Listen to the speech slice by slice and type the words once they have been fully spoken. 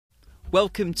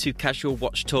Welcome to Casual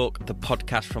Watch Talk, the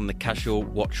podcast from the Casual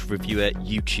Watch Reviewer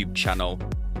YouTube channel.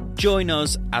 Join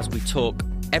us as we talk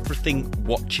everything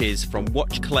watches, from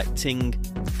watch collecting,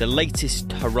 the latest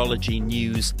horology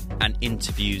news and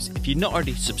interviews. If you're not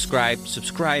already subscribed,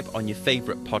 subscribe on your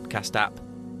favourite podcast app.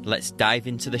 Let's dive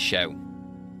into the show.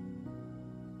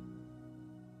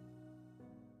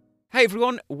 Hey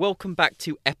everyone, welcome back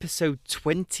to episode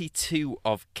 22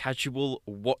 of Casual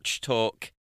Watch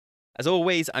Talk. As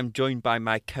always, I'm joined by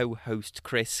my co-host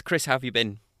Chris. Chris, how have you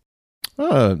been?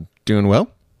 Doing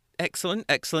well. Excellent,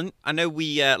 excellent. I know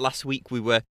last week we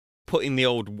were putting the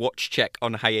old watch check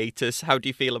on hiatus. How do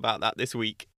you feel about that this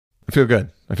week? I feel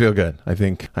good. I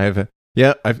think I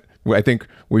think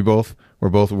we're both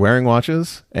wearing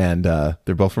watches, and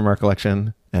they're both from our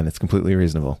collection, and it's completely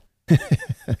reasonable.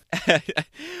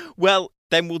 Well,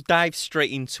 then we'll dive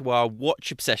straight into our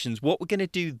watch obsessions. What we're going to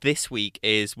do this week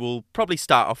is we'll probably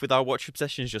start off with our watch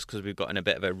obsessions just because we've gotten a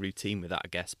bit of a routine with that, I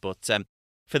guess. But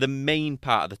for the main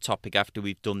part of the topic, after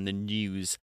we've done the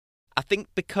news, I think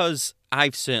because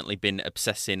I've certainly been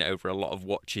obsessing over a lot of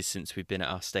watches since we've been at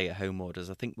our stay-at-home orders,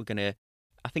 I think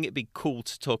it'd be cool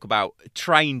to talk about,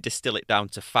 try and distill it down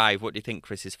to 5. What do you think,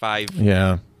 Chris? Is 5?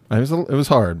 Yeah. It was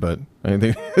hard, but I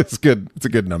think it's good. It's a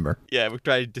good number. Yeah, we'll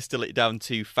try to distill it down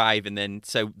to 5, and then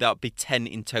so that'll be 10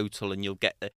 in total, and you'll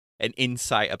get an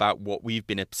insight about what we've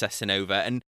been obsessing over.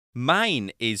 And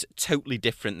mine is totally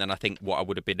different than I think what I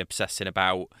would have been obsessing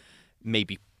about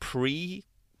maybe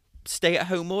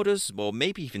pre-stay-at-home orders, or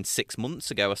maybe even 6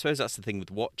 months ago. I suppose that's the thing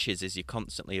with watches, is you're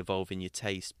constantly evolving your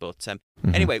taste. But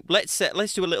anyway, let's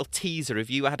do a little teaser. Have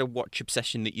you had a watch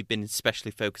obsession that you've been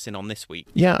especially focusing on this week?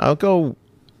 Yeah, I'll go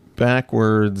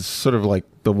backwards, sort of like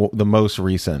the most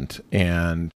recent,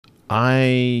 and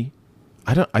I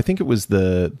think it was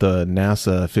the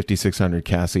NASA 5600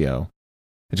 Casio.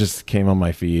 It just came on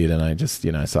my feed, and I just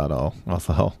I saw it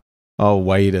all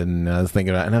white, and I was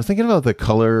thinking about the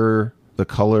colored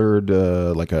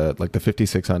like the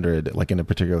 5600 like in a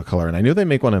particular color, and I knew they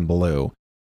make one in blue,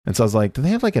 and so I was like, do they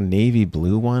have like a navy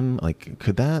blue one? Like,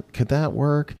 could that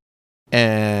work?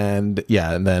 And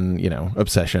yeah, and then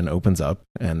obsession opens up,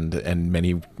 and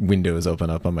many windows open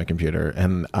up on my computer,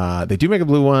 and they do make a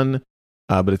blue one,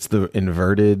 but it's the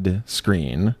inverted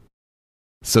screen.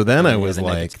 So then I was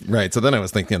like, right. So then I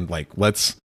was thinking, like,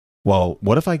 what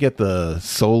if I get the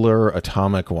solar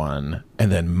atomic one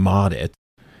and then mod it,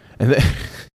 and then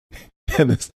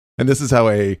and this is how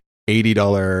a $80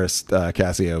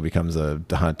 Casio becomes a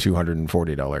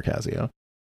 $240 Casio.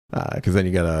 Because then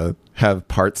you gotta have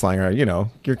parts lying around,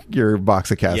 your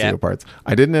box of Casio parts.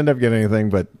 I didn't end up getting anything,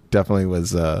 but definitely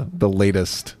was the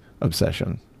latest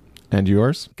obsession. And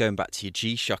yours? Going back to your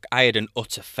G-Shock, I had an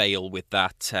utter fail with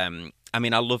that. I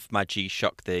love my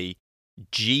G-Shock, the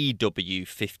GW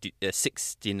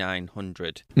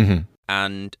 6900. Mm-hmm.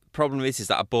 And problem is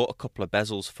that I bought a couple of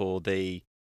bezels for the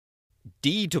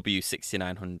DW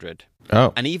 6900.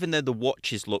 Oh. And even though the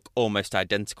watches look almost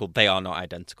identical, they are not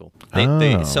identical.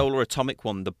 The solar atomic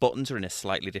one, the buttons are in a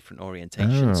slightly different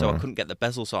orientation, so I couldn't get the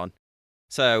bezels on.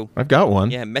 So I've got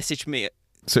one. Yeah, message me.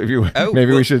 So if you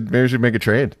we should make a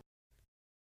trade.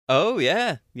 Oh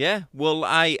yeah. Well,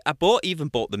 I bought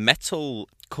the metal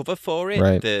cover for it,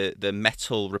 right. the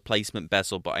metal replacement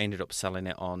bezel, but I ended up selling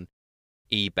it on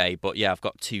eBay. But yeah, I've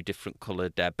got 2 different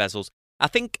coloured bezels. I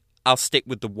think I'll stick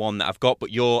with the one that I've got,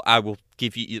 but I will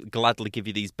gladly give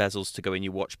you these bezels to go in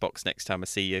your watch box next time I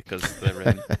see you, because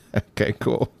they're okay,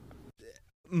 cool.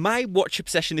 My watch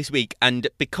obsession this week, and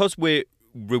because we're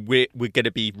going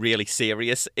to be really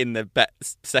serious in the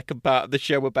second part of the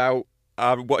show about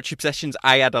our watch obsessions,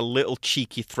 I had a little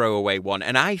cheeky throwaway one,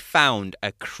 and I found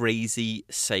a crazy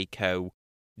Seiko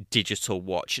digital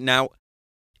watch. Now,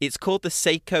 it's called the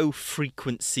Seiko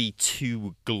Frequency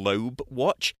 2 Globe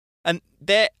watch. And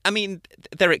they're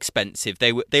expensive.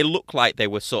 They look like they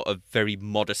were sort of very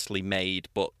modestly made,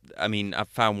 but I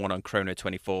found one on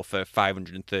Chrono24 for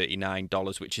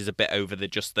 $539, which is a bit over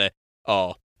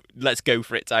let's go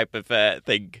for it type of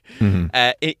thing. Mm-hmm.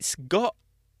 It's got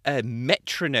a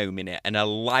metronome in it and a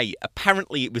light.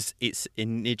 Apparently, its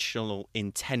initial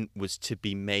intent was to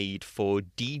be made for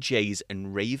DJs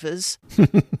and ravers.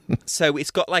 So it's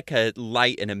got like a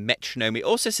light and a metronome. It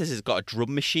also says it's got a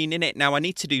drum machine in it. Now, I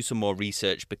need to do some more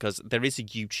research because there is a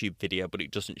YouTube video, but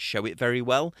it doesn't show it very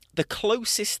well. The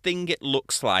closest thing it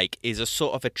looks like is a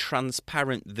sort of a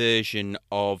transparent version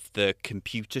of the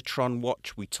Computertron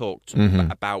watch we talked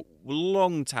about a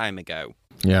long time ago.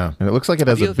 Yeah, and it looks like it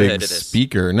has a big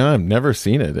speaker. No, I've never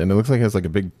seen it. And it looks like it has like a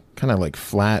big kind of like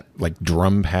flat like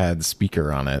drum pad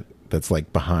speaker on it that's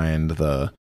like behind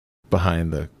the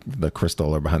behind the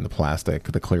crystal or behind the plastic,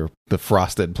 the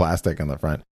frosted plastic on the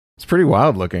front. It's pretty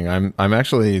wild looking. I'm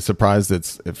actually surprised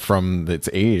it's from its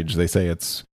age. They say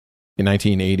it's in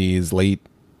 1980s,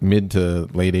 mid to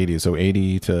late 80s, so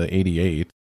 80 to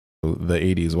 88, the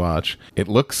 80s watch. It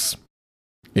looks,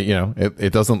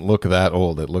 it doesn't look that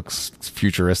old. It looks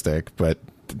futuristic, but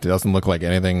it doesn't look like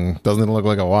anything. Doesn't look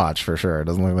like a watch for sure. It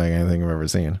doesn't look like anything I've ever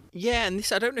seen. Yeah, and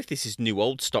I don't know if this is new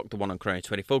old stock, the one on Chrono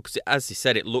 24, because as you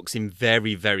said, it looks in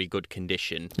very, very good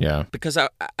condition. Yeah. Because I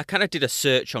kind of did a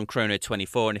search on Chrono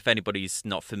 24, and if anybody's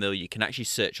not familiar, you can actually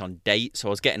search on dates. So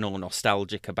I was getting all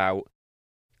nostalgic about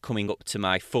coming up to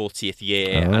my 40th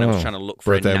year, and I was trying to look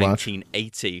for birthday a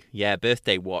 1980 watch? Yeah,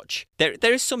 birthday watch.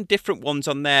 There is some different ones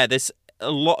on there. There's a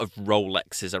lot of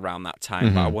Rolexes around that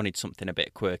time, but I wanted something a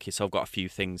bit quirky, so I've got a few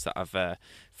things that I've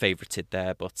favorited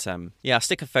there. But I'll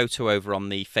stick a photo over on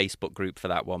the Facebook group for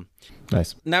that one.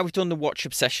 Nice. Now we've done the watch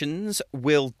obsessions,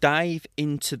 we'll dive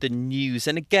into the news.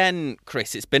 And again,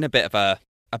 Chris, it's been a bit of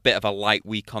a light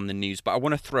week on the news, but I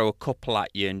want to throw a couple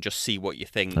at you and just see what you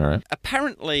think. All right.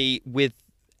 Apparently, with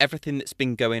everything that's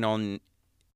been going on,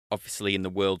 obviously, in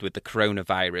the world with the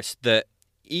coronavirus, that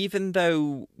even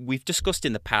though we've discussed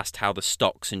in the past how the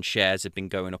stocks and shares have been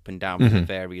going up and down for the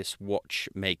various watch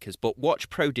makers, but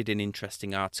WatchPro did an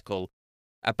interesting article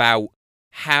about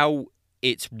how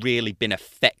it's really been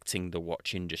affecting the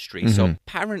watch industry. So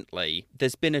apparently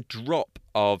there's been a drop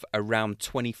of around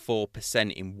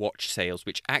 24% in watch sales,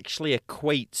 which actually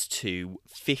equates to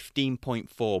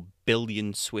 15.4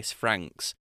 billion Swiss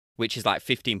francs, which is like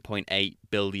 15.8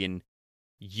 billion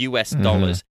US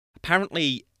dollars.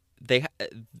 Apparently,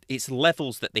 it's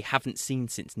levels that they haven't seen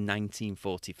since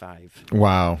 1945.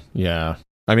 Wow. Yeah.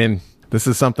 I mean, this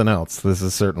is something else.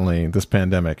 This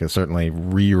pandemic is certainly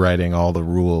rewriting all the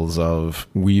rules of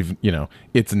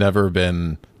it's never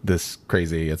been this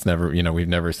crazy. It's never, we've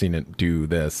never seen it do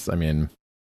this. I mean,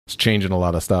 it's changing a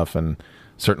lot of stuff, and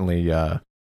certainly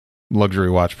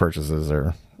luxury watch purchases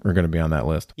are going to be on that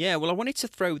list. Yeah, well, I wanted to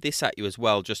throw this at you as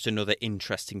well, just another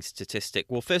interesting statistic.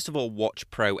 Well, first of all,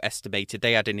 WatchPro estimated,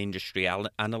 they had an industry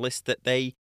analyst that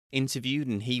they interviewed,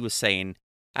 and he was saying,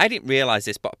 I didn't realise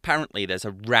this, but apparently there's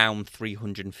around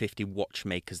 350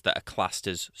 watchmakers that are classed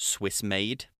as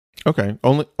Swiss-made. Okay,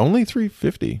 only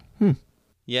 350.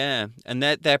 Yeah, and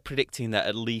they're predicting that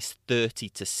at least 30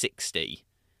 to 60,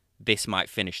 this might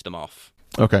finish them off.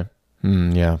 Okay,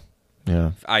 yeah.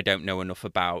 Yeah, I don't know enough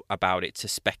about it to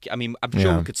speculate. I mean, I'm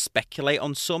sure we could speculate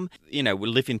on some. We're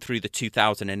living through the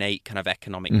 2008 kind of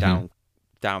economic down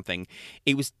thing.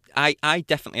 It was I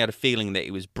definitely had a feeling that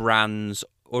it was brands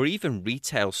or even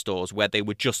retail stores where they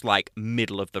were just like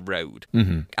middle of the road.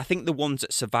 I think the ones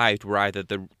that survived were either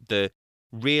the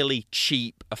really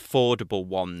cheap, affordable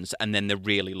ones and then the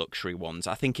really luxury ones.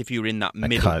 I think if you were in that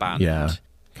middle band,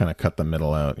 kind of cut the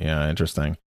middle out. Yeah,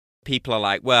 interesting. People are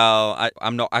like, well,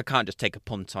 I can't just take a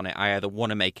punt on it. I either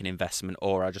want to make an investment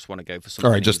or I just want to go for something.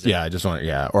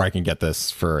 Or or I can get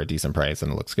this for a decent price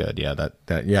and it looks good.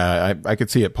 Yeah, I could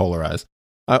see it polarized.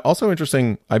 Also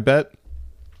interesting, I bet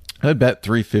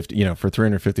 350, for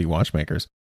 350 watchmakers.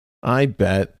 I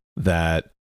bet that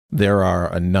there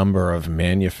are a number of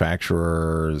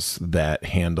manufacturers that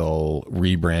handle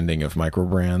rebranding of micro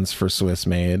brands for Swiss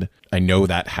made. I know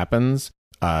that happens.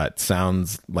 It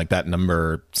sounds like that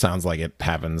number sounds like it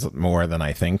happens more than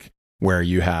I think, where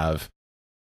you have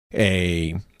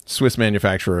a Swiss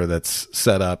manufacturer that's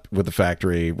set up with the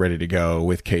factory ready to go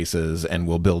with cases and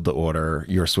will build to order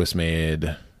your Swiss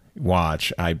made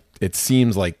watch. It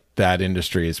seems like that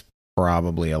industry is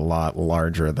probably a lot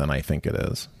larger than I think it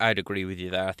is. I'd agree with you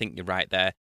there. I think you're right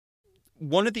there.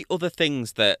 One of the other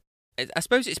things that I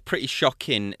suppose it's pretty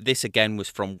shocking. This again was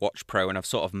from WatchPro, and I've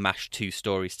sort of mashed two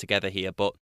stories together here.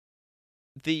 But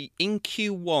in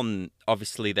Q1,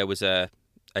 obviously there was a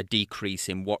decrease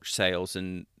in watch sales,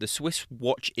 and the Swiss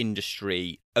watch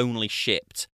industry only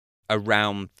shipped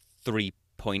around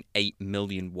 3.8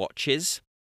 million watches.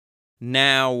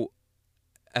 Now,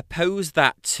 oppose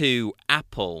that to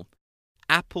Apple.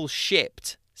 Apple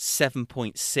shipped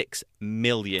 7.6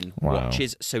 million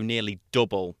watches, so nearly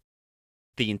double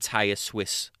the entire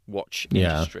Swiss watch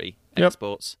industry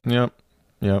exports. Yep.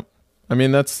 I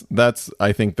mean, that's.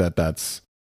 I think that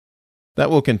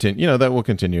will continue. That will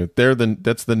continue.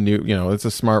 That's the new. It's a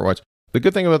smartwatch. The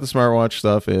good thing about the smartwatch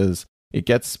stuff is it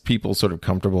gets people sort of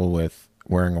comfortable with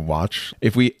wearing a watch.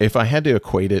 If I had to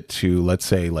equate it to, let's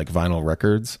say, like vinyl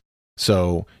records,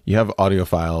 so you have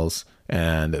audiophiles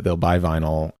and they'll buy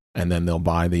vinyl and then they'll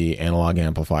buy the analog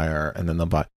amplifier and then they'll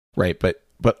buy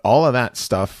but all of that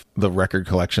stuff, the record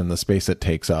collection, the space it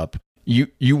takes up,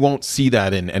 you won't see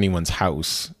that in anyone's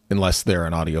house unless they're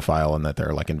an audiophile and that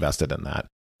they're like invested in that.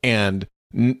 And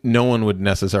no one would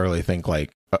necessarily think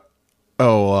like,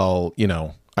 oh, well, you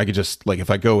know, I could just like, if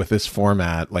I go with this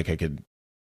format, like I could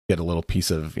get a little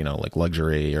piece of, you know, like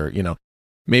luxury, or, you know,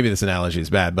 maybe this analogy is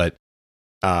bad, but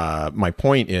my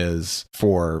point is,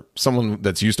 for someone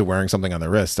that's used to wearing something on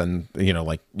their wrist, and, you know,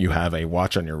 like you have a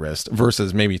watch on your wrist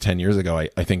versus maybe 10 years ago,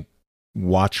 I think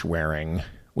watch wearing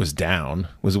was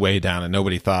way down, and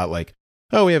nobody thought like,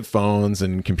 oh, we have phones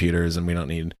and computers and we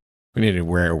need to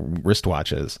wear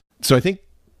wristwatches. So I think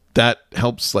that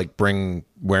helps like bring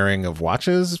wearing of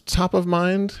watches top of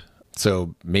mind.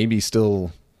 So maybe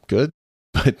still good,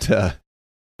 but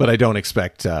I don't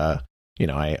expect, you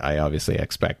know, I obviously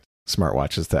expect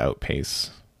smartwatches to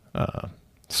outpace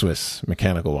Swiss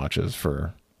mechanical watches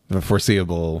for the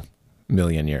foreseeable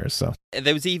million years. So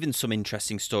there was even some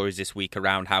interesting stories this week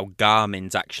around how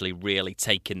Garmin's actually really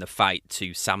taken the fight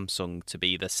to Samsung to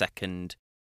be the second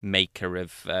maker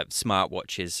of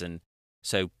smartwatches, and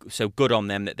so good on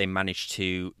them that they managed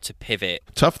to pivot.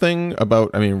 Tough thing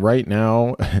about, I mean, right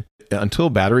now, until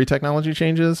battery technology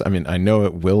changes, I mean, I know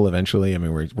it will eventually. I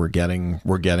mean, we're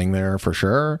getting there for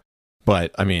sure.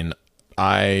 But I mean,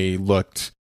 I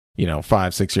looked, you know,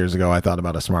 5-6 years ago, I thought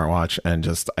about a smartwatch, and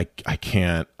just I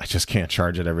just can't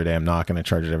charge it every day. I'm not going to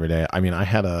charge it every day. I mean, I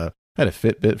had a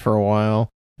Fitbit for a while,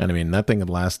 and I mean, that thing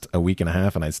would last a week and a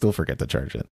half, and I'd still forget to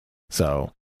charge it.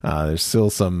 So there's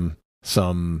still some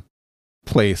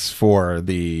place for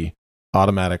the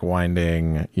automatic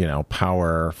winding, you know,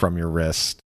 power from your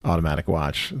wrist automatic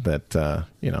watch that,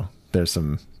 you know, there's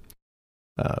some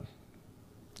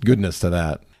goodness to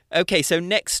that. Okay, so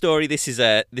next story. This is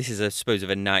I suppose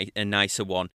a nicer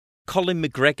one. Colin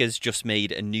McGregor's just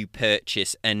made a new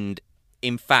purchase, and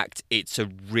in fact, it's a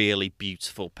really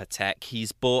beautiful Patek.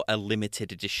 He's bought a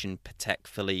limited edition Patek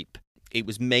Philippe. It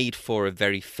was made for a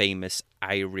very famous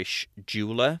Irish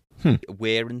jeweler,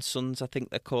 Weir and Sons, I think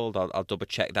they're called. I'll double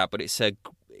check that, but it's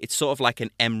sort of like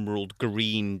an emerald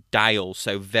green dial,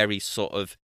 so very sort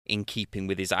of in keeping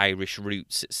with his Irish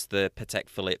roots. It's the Patek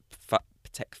Philippe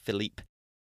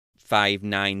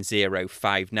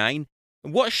 59059.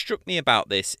 And what struck me about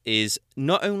this is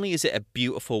not only is it a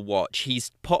beautiful watch,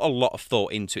 he's put a lot of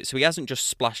thought into it. So he hasn't just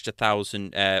splashed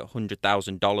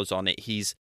 $100,000 on it. He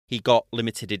got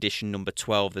limited edition number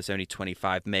 12. There's only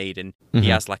 25 made, and he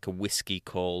has like a whiskey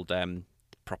called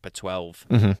Proper 12.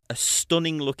 A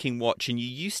stunning looking watch, and you're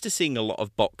used to seeing a lot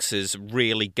of boxers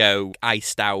really go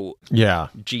iced out. Yeah,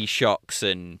 G-Shocks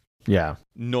and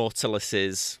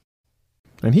Nautiluses.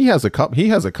 And he has a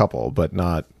couple, but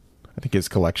not. I think his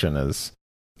collection is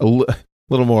a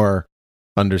little more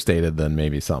understated than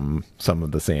maybe some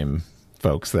of the same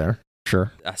folks there.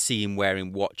 Sure. I see him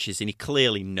wearing watches, and he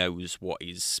clearly knows what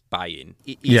he's buying.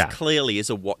 He clearly is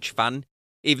a watch fan,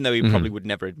 even though he probably would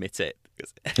never admit it.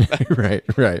 Right.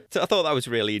 So I thought that was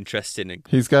really interesting.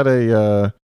 He's got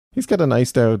a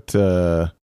niced out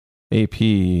AP.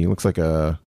 Looks like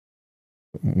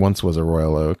once was a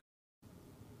Royal Oak,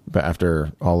 but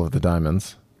after all of the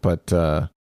diamonds. But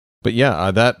yeah,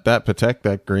 that Patek,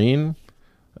 that green,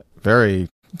 very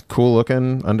cool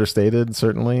looking, understated,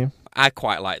 certainly. I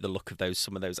quite like the look of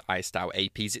some of those iced out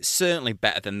APs. It's certainly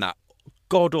better than that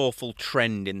god-awful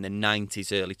trend in the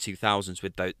 90s, early 2000s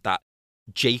with that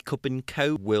Jacob &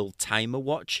 Co. World Timer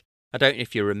watch. I don't know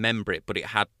if you remember it, but it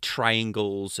had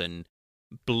triangles and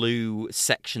blue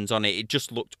sections on it. It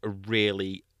just looked a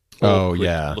really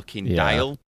awkward-looking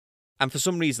dial. And for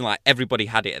some reason, like, everybody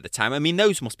had it at the time. I mean,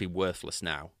 those must be worthless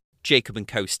now. Jacob &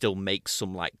 Co. still makes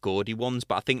some, like, gaudy ones,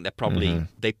 but I think they're probably...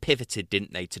 They pivoted,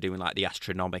 didn't they, to doing, like, the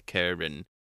Astronomica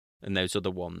and those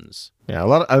other ones. Yeah, a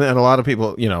lot of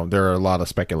people, you know, there are a lot of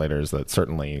speculators that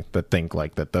think,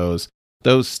 like, that those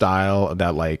style,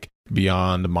 that, like,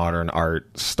 beyond modern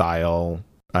art style,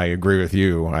 I agree with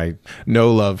you.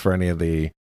 No love for any of the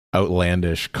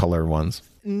outlandish color ones.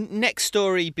 Next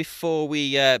story before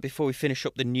we finish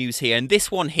up the news here, and this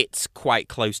one hits quite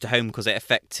close to home because it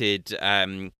affected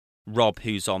Rob,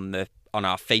 who's on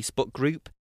our Facebook group.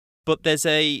 But there's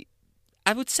I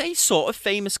would say sort of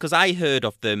famous, because I heard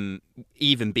of them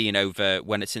even being over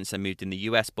since I moved in the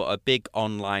US, but a big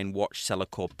online watch seller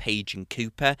called Page &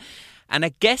 Cooper. And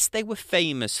I guess they were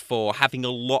famous for having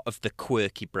a lot of the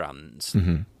quirky brands.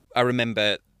 I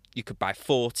remember you could buy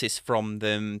Fortis from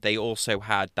them. They also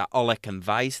had that Oleg and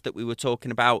Weiss that we were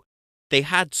talking about. They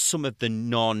had some of the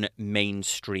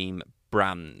non-mainstream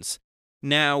brands.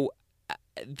 Now,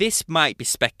 this might be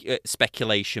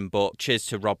speculation, but cheers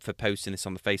to Rob for posting this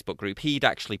on the Facebook group. He'd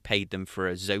actually paid them for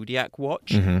a Zodiac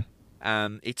watch.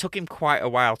 It took him quite a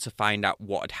while to find out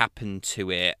what had happened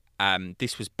to it,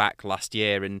 This was back last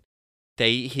year, and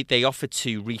they offered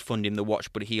to refund him the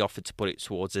watch, but he offered to put it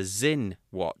towards a Zinn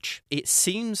watch. It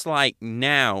seems like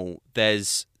now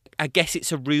I guess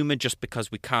it's a rumor just because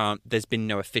there's been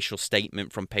no official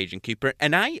statement from Page and Cooper,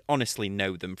 and I honestly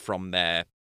know them from their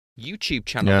YouTube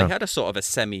channel. Yeah. They had a sort of a It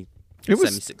was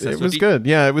semi-successful. It was good.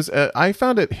 Yeah, it was. I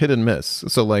found it hit and miss.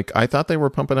 So like, I thought they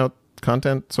were pumping out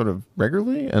content sort of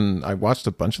regularly, and I watched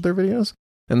a bunch of their videos,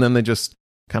 and then they just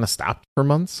kind of stopped for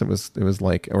months. It was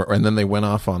like, and then they went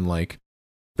off on like,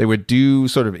 they would do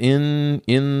sort of in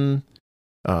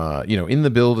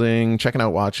the building, checking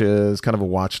out watches, kind of a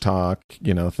watch talk,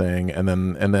 thing, and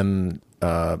then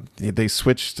they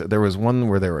switched. There was one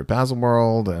where they were at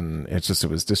Baselworld, and it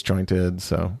was disjointed.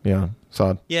 So yeah,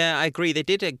 saw it. Yeah, I agree. They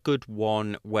did a good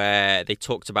one where they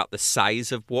talked about the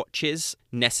size of watches.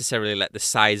 Necessarily let the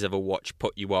size of a watch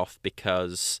put you off,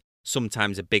 because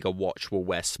sometimes a bigger watch will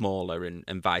wear smaller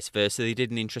and vice versa. They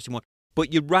did an interesting one.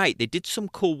 But you're right, they did some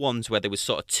cool ones where there was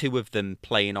sort of two of them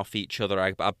playing off each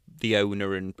other, the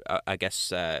owner and I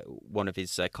guess one of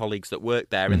his colleagues that worked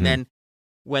there. Mm-hmm. And then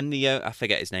when I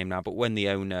forget his name now, but when the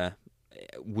owner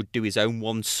would do his own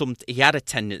one, he had a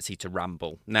tendency to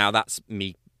ramble. Now, that's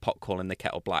me pot calling the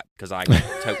kettle black, because I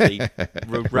totally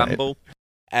ramble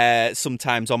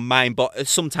sometimes on mine, but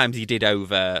sometimes he did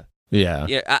over. Yeah.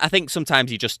 Yeah, I think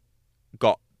sometimes he just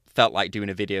felt like doing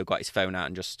a video, got his phone out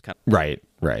and just kind of... Right,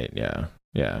 yeah.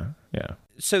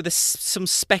 So there's some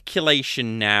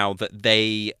speculation now that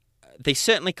they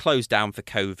certainly closed down for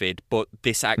COVID, but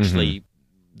this actually,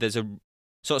 there's a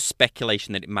sort of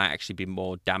speculation that it might actually be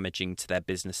more damaging to their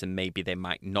business, and maybe they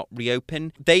might not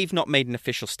reopen. They've not made an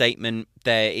official statement.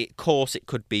 Of course, it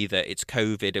could be that it's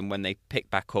COVID, and when they pick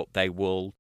back up, they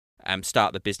will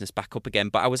start the business back up again.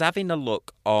 But I was having a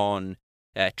look on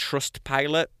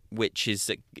Trustpilot, which is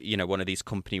one of these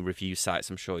company review sites.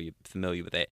 I'm sure you're familiar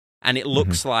with it, and it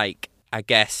looks like, I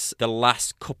guess, the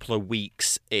last couple of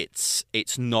weeks it's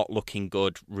not looking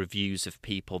good. Reviews of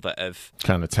people that have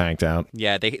kind of tanked out.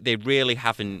 Yeah, they really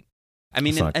haven't. I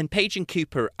mean, and Page and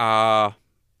Cooper are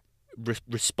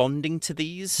responding to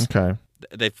these. Okay,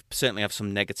 they certainly have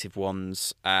some negative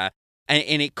ones, and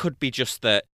it could be just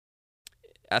that.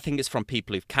 I think it's from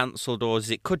people who've cancelled, or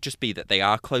it could just be that they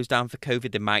are closed down for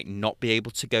COVID. They might not be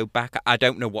able to go back. I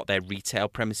don't know what their retail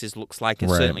premises looks like, and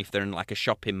certainly if they're in like a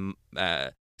shopping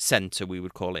centre, we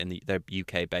would call it, they're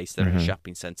UK based, they're in a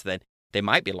shopping centre, then they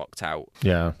might be locked out.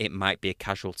 Yeah. It might be a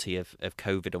casualty of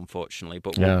COVID, unfortunately,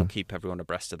 but we'll keep everyone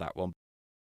abreast of that one.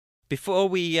 Before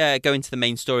we go into the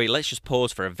main story, let's just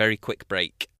pause for a very quick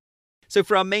break. So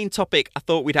for our main topic, I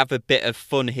thought we'd have a bit of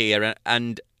fun here,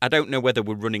 and I don't know whether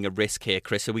we're running a risk here,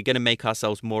 Chris. Are we going to make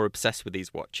ourselves more obsessed with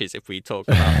these watches if we talk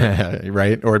about them?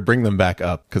 Right, or bring them back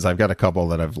up, because I've got a couple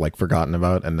that I've forgotten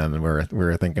about, and then we're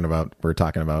talking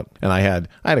about, and I had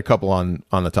a couple on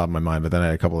the top of my mind, but then I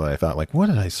had a couple that I thought, what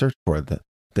did I search for that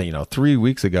 3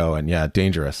 weeks ago? And yeah,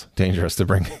 dangerous to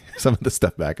bring some of the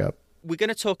stuff back up. We're going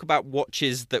to talk about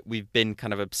watches that we've been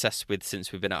kind of obsessed with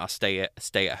since we've been at our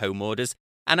stay-at-home orders.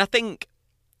 And I think,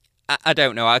 I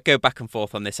don't know, I go back and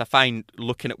forth on this. I find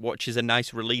looking at watches a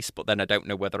nice release, but then I don't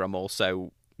know whether I'm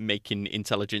also making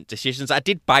intelligent decisions. I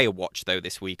did buy a watch, though,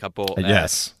 this week. I bought...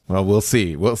 yes. Well, we'll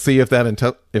see. We'll see if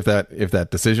that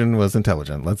decision was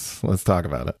intelligent. Let's talk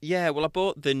about it. Yeah, well, I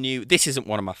bought the new... This isn't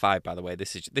one of my 5, by the way.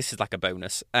 This is like a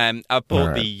bonus. I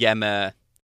bought the Yema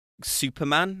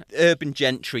Superman. Urban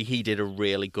Gentry, he did a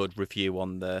really good review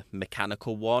on the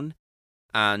mechanical one.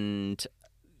 And...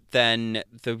 then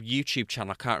the YouTube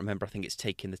channel, I can't remember, I think it's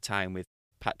Taking the Time with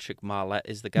Patrick Marlette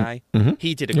is the guy. Mm-hmm.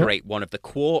 He did a great one of the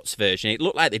quartz version. It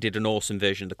looked like they did an awesome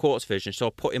version of the quartz version, so I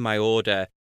put in my order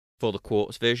for the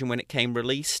quartz version when it came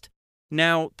released.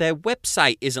 Now, their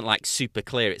website isn't super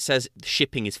clear. It says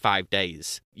shipping is 5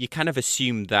 days. You kind of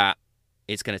assume that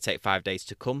it's going to take 5 days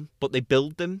to come, but they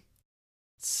build them.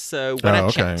 So when I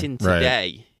checked in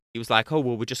today... He was like, oh,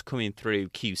 well, we're just coming through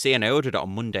QC. And I ordered it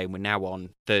on Monday, and we're now on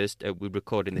Thursday. We're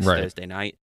recording this Thursday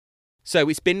night. So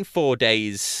it's been 4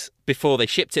 days before they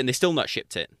shipped it, and they still not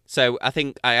shipped it. So I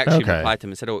think I actually replied to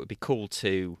them and said, oh, it would be cool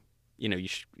to,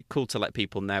 cool to let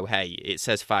people know, hey, it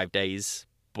says 5 days,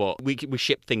 but we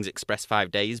ship things express 5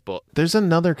 days, but... There's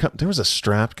another... there was a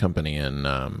strap company in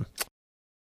Hong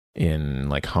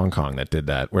Kong that did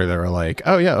that, where they were like,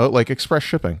 oh, yeah, express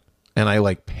shipping. And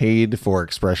I, paid for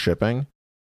express shipping.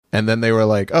 And then they were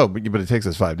like, oh, but it takes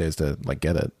us 5 days to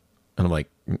get it. And I'm like,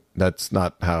 that's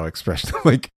not how express,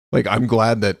 I'm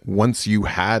glad that once you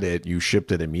had it, you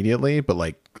shipped it immediately. But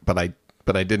I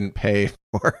didn't pay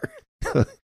for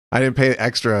I didn't pay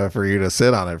extra for you to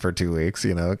sit on it for 2 weeks,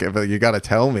 but you got to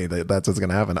tell me that that's what's going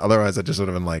to happen. Otherwise, I just would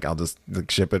have been like, I'll just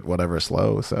ship it whatever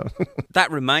slow. So that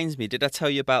reminds me, did I tell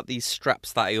you about these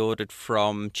straps that I ordered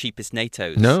from Cheapest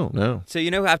NATO's? No. So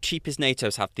you know how Cheapest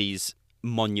NATO's have these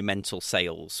monumental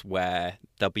sales where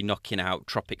they'll be knocking out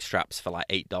Tropic straps for like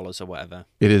 $8 or whatever.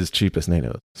 It is Cheapest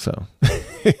NATO, so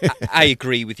I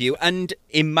agree with you. And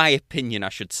in my opinion, I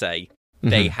should say,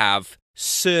 they have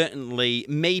certainly,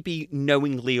 maybe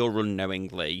knowingly or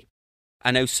unknowingly,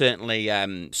 I know certainly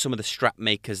some of the strap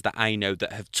makers that I know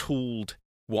that have tooled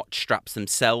watch straps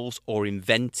themselves or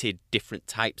invented different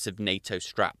types of NATO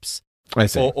straps. I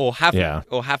see. Or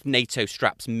have NATO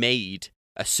straps made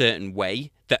a certain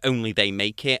way that only they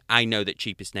make it. I know that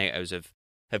Cheapest NATO's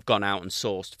have gone out and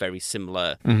sourced very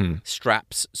similar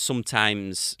straps.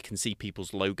 Sometimes you can see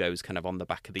people's logos kind of on the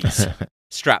back of these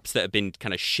straps that have been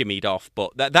kind of shimmied off,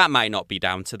 but that might not be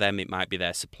down to them. It might be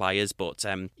their suppliers. But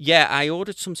I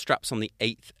ordered some straps on the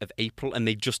 8th of April and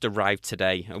they just arrived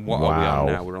today. And what are we on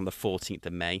now? We're on the 14th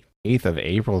of May. 8th of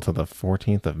April to the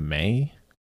 14th of May?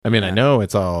 I mean, I know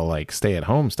it's all like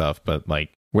stay-at-home stuff, but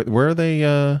like, where are they?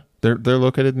 They're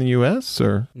located in the U.S.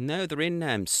 or? No, they're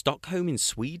in Stockholm in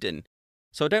Sweden.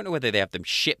 So I don't know whether they have them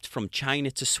shipped from China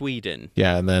to Sweden.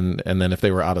 Yeah, and then if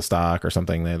they were out of stock or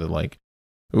something, they'd like,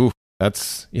 ooh,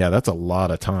 that's a lot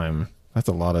of time. That's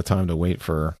a lot of time to wait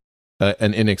for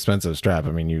an inexpensive strap.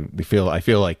 I mean, I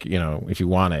feel like, if you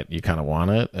want it, you kind of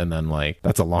want it, and then like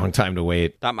that's a long time to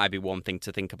wait. That might be one thing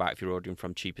to think about if you're ordering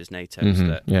from Cheapest NATO's.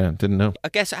 Yeah, didn't know. I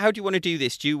guess, how do you want to do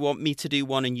this? Do you want me to do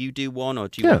one and you do one, or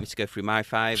do you want me to go through my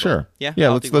 5? Sure. Yeah.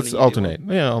 Let's alternate.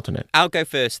 Yeah, alternate. I'll go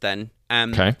first then.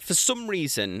 Okay. For some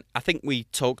reason, I think we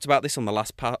talked about this on the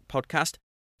last podcast.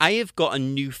 I have got a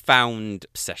newfound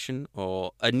obsession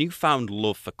or a newfound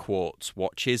love for quartz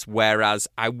watches, whereas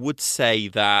I would say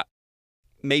that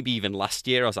maybe even last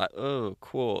year I was like, oh,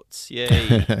 quartz,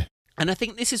 yay. And I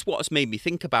think this is what has made me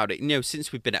think about it.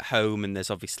 Since we've been at home and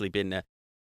there's obviously been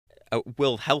a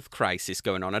world health crisis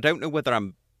going on, I don't know whether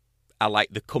I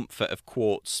like the comfort of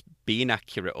quartz being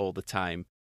accurate all the time.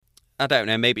 I don't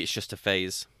know. Maybe it's just a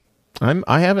phase.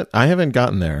 I haven't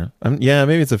gotten there.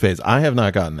 Maybe it's a phase. I have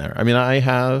not gotten there. I mean,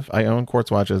 I own quartz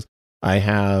watches. I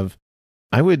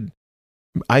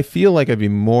feel like I'd be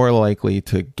more likely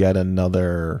to get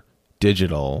another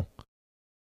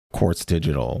quartz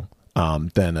digital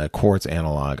than a quartz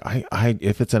analog.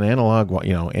 If it's an analog,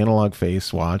 analog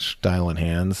face watch, dial in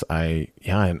hands, I'm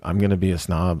going to be a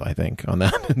snob, I think, on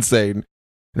that and say,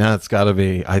 no, it's got to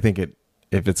be,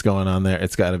 if it's going on there,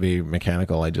 it's got to be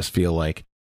mechanical. I just feel like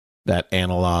that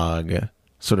analog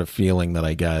sort of feeling that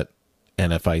I get.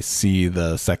 And if I see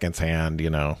the seconds hand,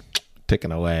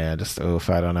 ticking away, I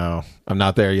don't know. I'm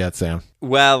not there yet, Sam.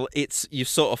 Well, you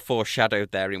sort of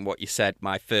foreshadowed there in what you said,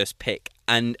 my first pick.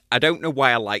 And I don't know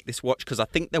why I like this watch, because I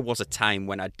think there was a time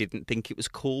when I didn't think it was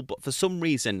cool, but for some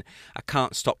reason, I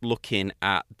can't stop looking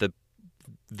at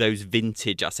those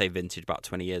vintage, I say vintage, about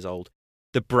 20 years old,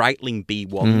 the Breitling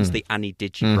B1s, the Annie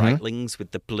Digi Breitlings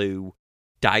with the blue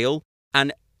dial.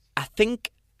 And I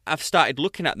think I've started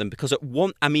looking at them because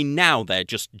now they're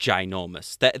just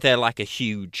ginormous. They're like a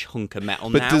huge hunk of metal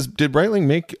now. But did Breitling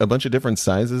make a bunch of different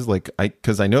sizes?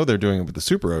 Because I know they're doing it with the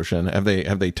Super Ocean. Have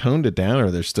they toned it down, or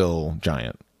they're still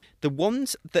giant? The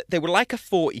ones that they were like a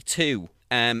 42,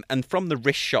 and from the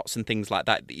wrist shots and things like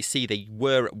that you see, they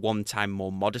were at one time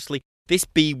more modestly. This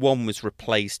B1 was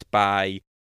replaced by,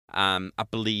 I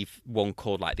believe, one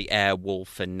called like the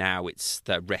Airwolf, and now it's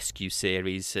the Rescue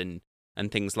series and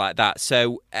things like that.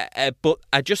 So, but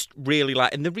I just really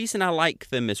like, and the reason I like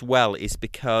them as well is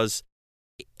because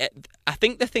I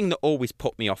think the thing that always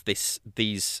put me off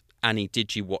these Annie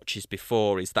Digi watches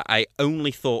before is that I only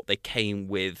thought they came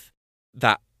with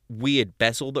that weird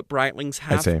bezel that Breitlings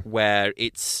have, where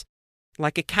it's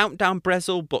like a countdown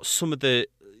bezel, but some of the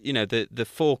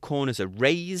four corners are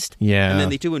raised. Yeah. And then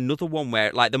they do another one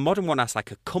where, like, the modern one has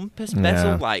like a compass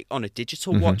bezel, like on a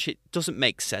digital watch. It doesn't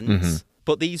make sense.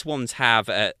 But these ones have,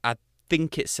 I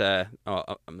think it's I've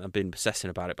been obsessing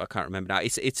about it, but I can't remember now.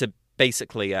 It's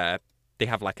basically they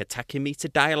have like a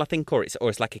tachymeter dial, I think, or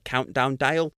it's like a countdown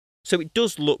dial. So it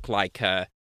does look like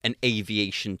an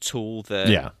aviation tool.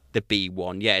 The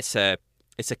B1,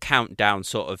 it's a countdown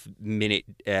sort of minute.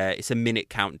 It's a minute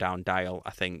countdown dial, I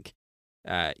think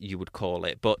you would call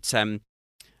it. But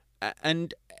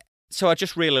and. So I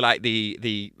just really like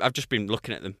I've just been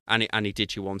looking at them, Annie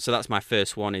Digi one. So that's my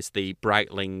first one, is the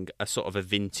Breitling, a sort of a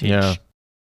vintage,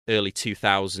 early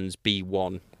 2000s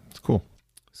B1. It's cool.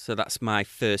 So that's my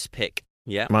first pick.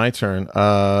 Yeah. My turn.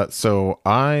 So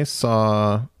I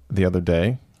saw the other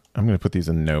day, I'm going to put these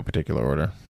in no particular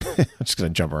order. I'm just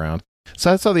going to jump around.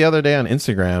 So I saw the other day on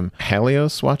Instagram,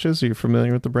 Halios watches. Are you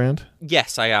familiar with the brand?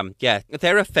 Yes, I am. Yeah,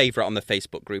 they're a favourite on the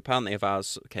Facebook group, aren't they, of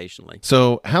ours occasionally?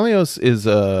 So Halios is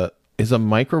a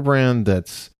micro brand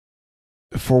that's,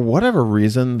 for whatever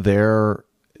reason,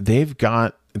 they've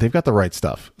got the right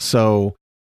stuff. So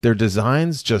their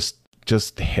designs just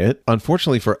hit.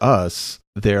 Unfortunately for us,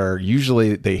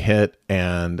 they hit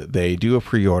and they do a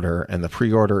pre-order, and the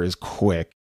pre-order is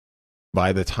quick.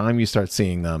 By the time you start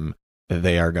seeing them,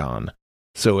 they are gone.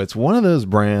 So it's one of those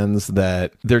brands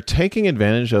that they're taking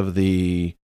advantage of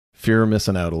the fear of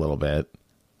missing out a little bit,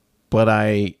 but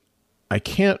I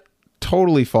can't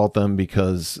totally fault them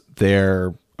because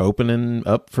they're opening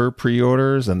up for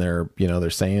pre-orders, and they're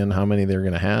saying how many they're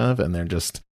going to have, and they're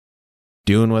just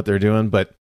doing what they're doing.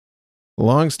 But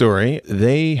long story,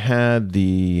 they had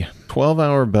the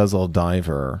 12-hour bezel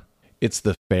diver. It's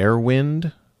the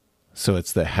Fairwind. So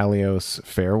it's the Halios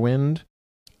Fairwind.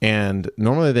 And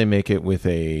normally they make it with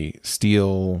a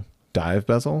steel dive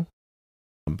bezel.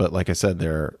 But like I said,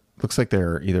 looks like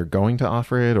they're either going to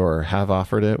offer it or have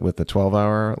offered it with the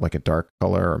 12-hour, like a dark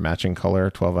color or matching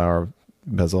color, 12-hour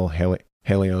bezel Halios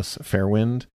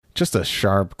Fairwind. Just a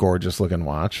sharp, gorgeous looking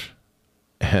watch.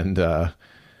 And I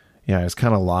was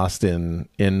kind of lost in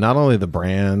not only the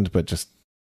brand, but just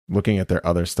looking at their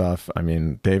other stuff. I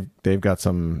mean, they've got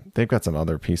some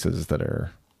other pieces that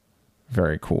are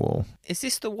very cool. Is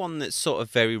this the one that's sort of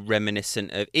very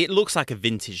reminiscent of? It looks like a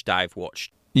vintage dive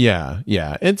watch. Yeah.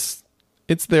 It's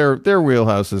their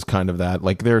wheelhouse is kind of that.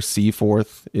 Like their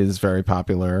Seaforth is very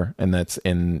popular, and that's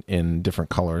in different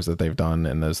colors that they've done,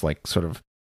 and those like sort of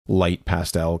light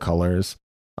pastel colors.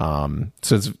 So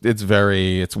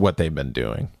it's what they've been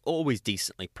doing. Always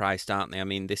decently priced, aren't they? I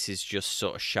mean, this is just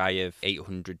sort of shy of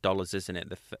 $800, isn't it?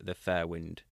 The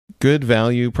Fairwind. Good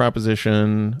value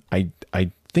proposition. I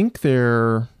think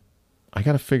I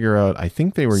got to figure out. I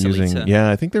think they were Sellita.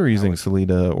 using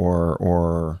Sellita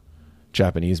or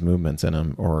Japanese movements in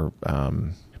them, or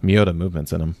Miyota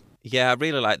movements in them. Yeah, I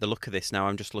really like the look of this now.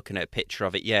 I'm just looking at a picture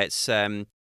of it. Yeah, it's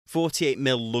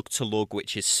 48mm lug to lug,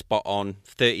 which is spot on.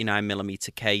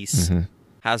 39mm case. Mm-hmm.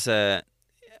 Has I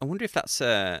wonder if that's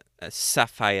a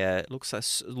sapphire. Looks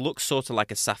sort of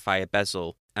like a sapphire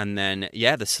bezel. And then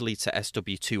the Sellita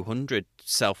SW200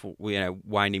 self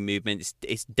winding movement.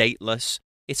 It's dateless.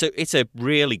 It's a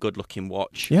really good looking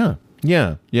watch. Yeah.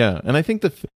 And I think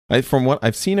from what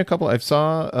I've seen, I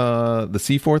saw the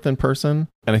Seaforth in person,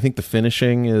 and I think the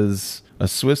finishing is a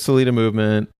Swiss Sellita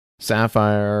movement,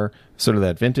 sapphire, sort of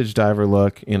that vintage diver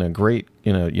look in a great,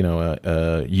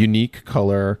 a unique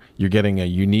color. You're getting a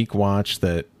unique watch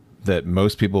that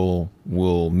most people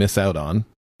will miss out on.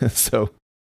 So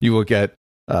you will get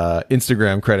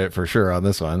Instagram credit for sure on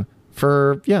this one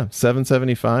for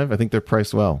 $775. I think they're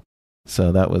priced well.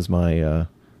 So that was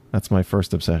that's my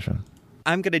first obsession.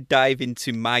 I'm going to dive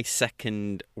into my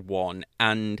second one.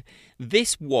 And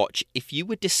this watch, if you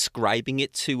were describing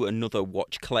it to another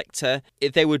watch collector, I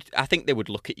think they would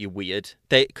look at you weird.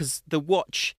 Because the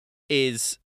watch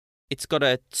it's got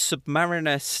a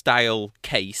Submariner style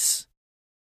case.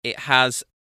 It has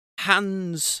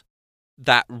hands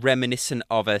that reminiscent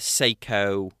of a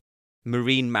Seiko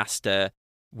Marine Master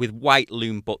with white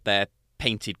loom, but they're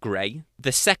painted grey.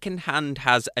 The second hand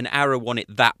has an arrow on it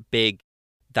that big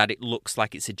that it looks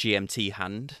like it's a GMT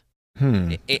hand.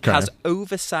 It has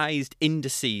oversized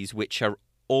indices, which are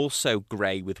also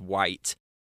grey with white,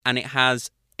 and it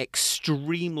has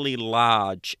extremely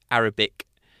large Arabic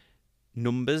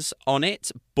numbers on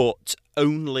it, but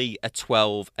only a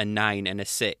 12, a 9, and a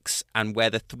 6, and where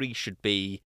the 3 should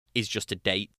be is just a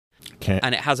date.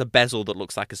 And it has a bezel that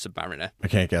looks like a Submariner. I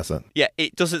can't guess it. Yeah,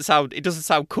 it doesn't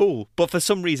sound cool, but for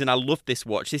some reason I love this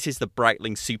watch. This is the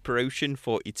Breitling Super Ocean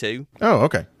 42. Oh,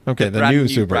 okay. The new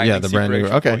Super, Breitling the brand new.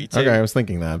 Okay, 42. okay. I was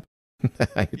thinking that.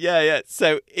 Yeah.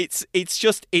 So it's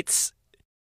just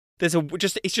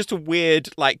a weird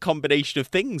like combination of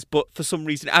things, but for some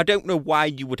reason I don't know why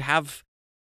you would have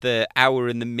the hour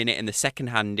and the minute and the second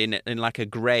hand in like a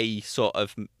grey sort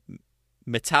of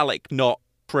metallic, not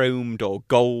chromed or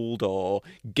gold or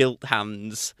gilt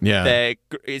hands. Yeah,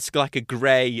 it's like a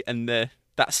grey, and that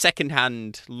second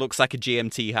hand looks like a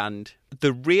GMT hand.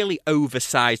 The really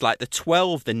oversized, like the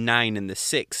 12, the 9, and the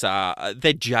 6 they're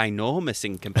ginormous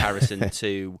in comparison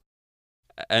to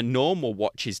a normal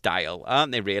watch's dial,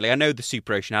 aren't they? Really, I know the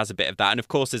Super Ocean has a bit of that, and of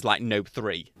course there's like no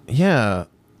 3. Yeah,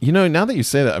 now that you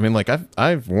say that, I mean, like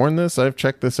I've worn this, I've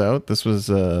checked this out. This was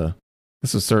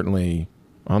certainly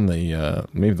on the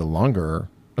maybe the longer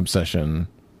obsession,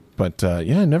 but I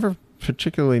never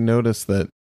particularly noticed that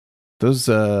those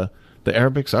the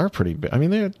Arabics are pretty big. I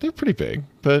mean, they're pretty big,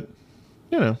 but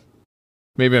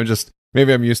maybe I'm just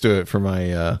Maybe I'm used to it from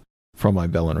my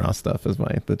Bell and Ross stuff as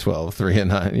the 12, 3, and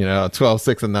 9. 12,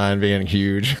 6, and 9 being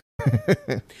huge.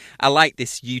 I like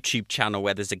this YouTube channel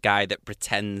where there's a guy that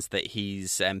pretends that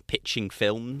he's pitching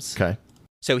films. Okay.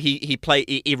 So he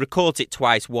records it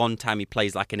twice. One time he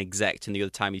plays like an exec, and the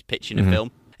other time he's pitching a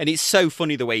film. And it's so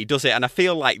funny the way he does it. And I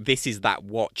feel like this is that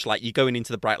watch. Like you're going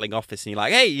into the Breitling office and you're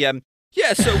like, hey,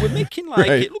 yeah, so we're making like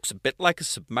Right. it looks a bit like a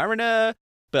Submariner,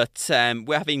 but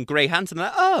we're having grey hands. And they're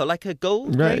like, oh, like a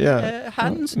gold grey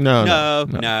hands?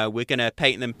 No, we're gonna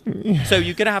paint them. So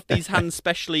you're gonna have these hands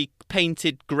specially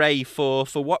painted grey for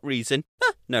what reason?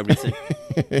 No reason.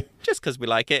 Just because we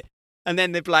like it. And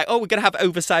then they're like, oh, we're going to have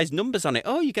oversized numbers on it.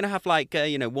 Oh, you're going to have like,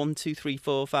 1, 2, 3,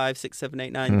 4, 5, 6, 7,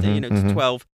 8, 9, to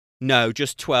 12. No,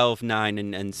 just 12,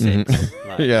 9, and 6.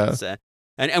 Like, Yeah.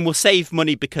 And we'll save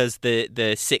money because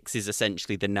the 6 is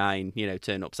essentially the 9,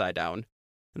 turned upside down.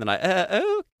 And they're like,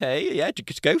 okay, yeah,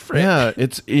 just go for it. Yeah,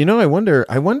 it's I wonder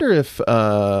if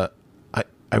I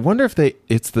wonder if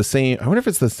it's the same. I wonder if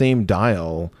it's the same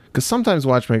dial, because sometimes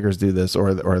watchmakers do this,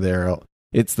 or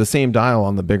it's the same dial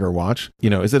on the bigger watch.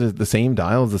 Is it the same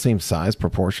dial, is the same size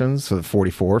proportions for the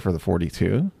 44 for the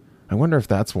 42? I wonder if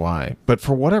that's why. But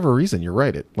for whatever reason, you're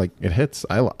right. It hits.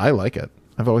 I like it.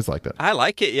 I've always liked it. I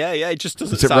like it. Yeah. It just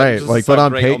doesn't It's sound right. doesn't Like, sound but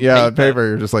on great paper,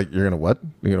 you're just like, you're gonna what?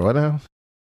 You're gonna what now?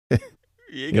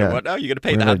 You're gonna what now? You're gonna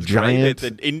paint the We're gonna hands giant- grey.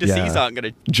 The indices aren't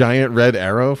gonna. Giant red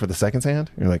arrow for the second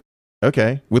hand. You're like,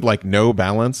 okay, with like no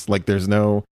balance. Like there's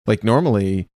no like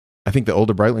normally. I think the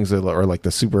older Breitlings or like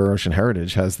the Super Ocean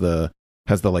Heritage has the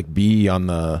like B on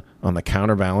the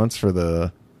counterbalance for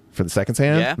the second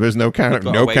hand. Yeah. There's no counter,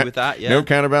 Got no away with that, yeah. no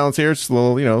counterbalance here. It's a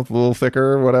little, a little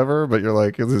thicker or whatever. But you're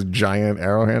like, it's this giant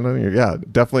arrow hand on you. Yeah,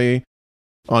 definitely.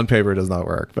 On paper, it does not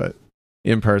work, but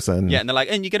in person, Yeah, and they're like,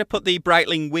 and you're going to put the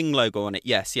Breitling wing logo on it.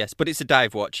 Yes, but it's a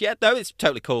dive watch. Yeah, no, it's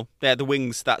totally cool. Yeah, the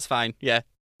wings, that's fine. Yeah.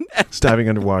 it's diving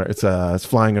underwater. It's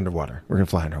flying underwater. We're gonna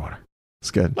fly underwater.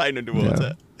 It's good. Flying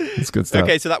underwater. Yeah, it's good stuff.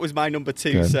 Okay, so that was my number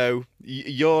 2. Good. So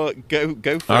you're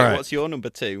go for All it. right. What's your number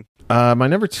 2? My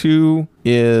number 2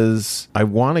 is I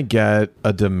want to get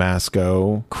a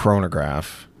Damasco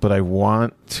chronograph, but I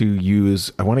want to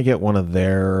get one of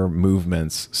their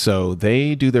movements. So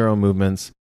they do their own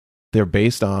movements. They're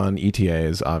based on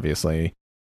ETAs, obviously.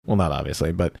 Well, not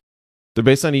obviously, but they're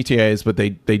based on ETAs, but they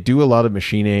do a lot of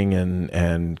machining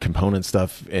and component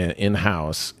stuff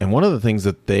in-house. And one of the things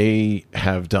that they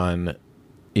have done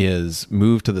is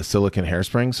move to the silicon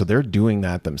hairspring. So they're doing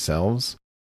that themselves.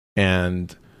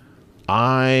 And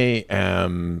I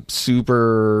am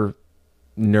super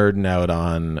nerding out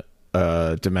on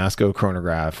a Damasco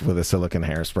chronograph with a silicon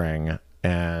hairspring.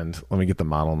 And let me get the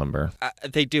model number.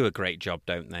 They do a great job,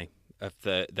 don't they, of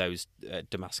those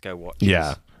Damasco watches?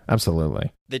 Yeah,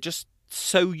 absolutely. They're just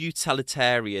so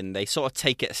utilitarian. They sort of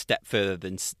take it a step further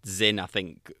than Zinn, I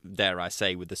think, dare I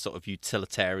say, with the sort of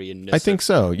utilitarianness. I think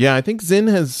so. Yeah, I think Zinn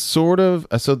has sort of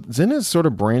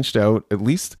branched out, at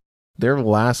least their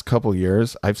last couple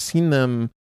years. I've seen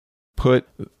them put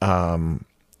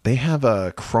they have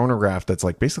a chronograph that's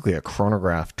like basically a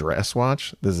chronograph dress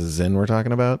watch. This is Zinn we're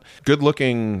talking about. Good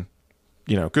looking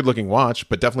watch,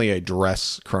 but definitely a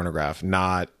dress chronograph,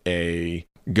 not a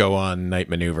go on night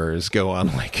maneuvers, go on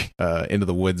like into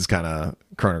the woods kind of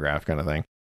chronograph kind of thing.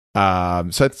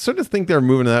 So I sort of think they're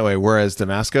moving that way. Whereas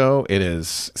Damasco, it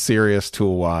is serious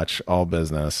tool watch, all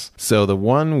business. So the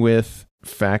one with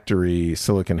factory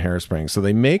silicon hairspring. So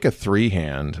they make a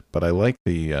 3-hand, but I like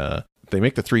they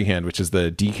make the 3-hand, which is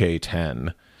the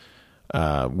DK10,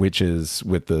 which is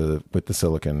with the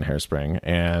silicon hairspring,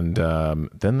 and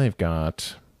then they've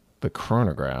got the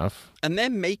chronograph. And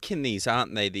they're making these,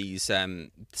 aren't they? These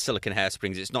silicon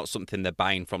hairsprings. It's not something they're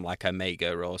buying from like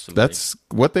Omega or something. That's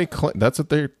what they. That's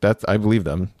I believe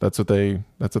them. That's what they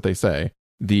say.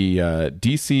 The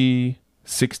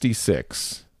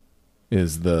DC66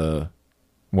 is the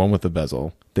one with the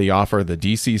bezel. They offer the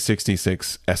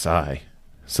DC66 SI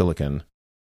silicon.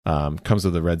 Comes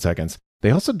with the red seconds.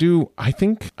 They also do. I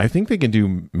think they can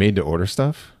do made to order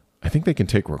stuff. I think they can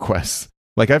take requests.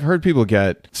 Like I've heard people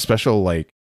get special like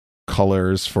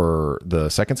colors for the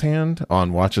seconds hand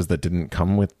on watches that didn't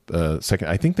come with second.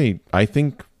 I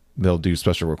think they'll do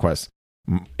special requests.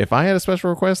 If I had a special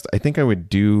request, I think I would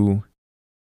do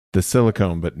the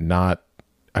silicone, but not.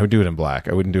 I would do it in black.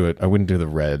 I wouldn't do the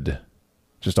red,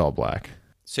 just all black.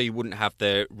 So you wouldn't have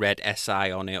the red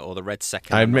SI on it or the red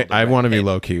second. I want to be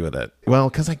low key with it. Well,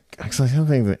 because I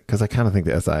kind of think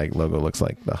the SI logo looks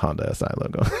like the Honda SI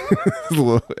logo.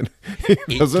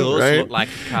 It does right? look like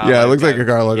a car. Yeah, it looks like a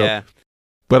car logo. Yeah.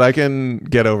 But I can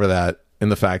get over that in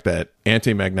the fact that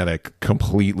anti-magnetic,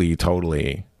 completely,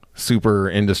 totally, super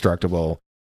indestructible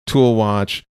tool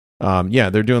watch.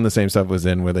 They're doing the same stuff with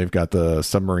Zinn, where they've got the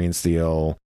submarine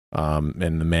steel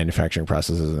and the manufacturing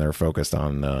processes, and they're focused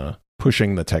on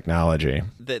pushing the technology.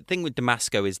 The thing with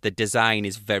Damasco is the design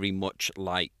is very much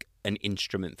like an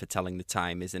instrument for telling the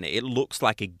time, isn't it? It looks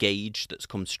like a gauge that's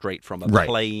come straight from a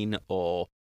plane, or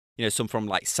some from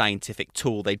like scientific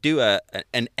tool. They do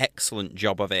an excellent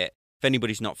job of it. If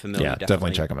anybody's not familiar,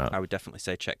 definitely check them out. I would definitely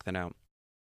say check them out.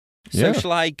 So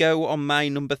shall I go on my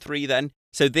number 3 then?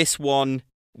 So this one,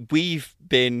 we've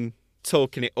been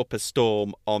talking it up a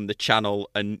storm on the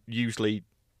channel, and usually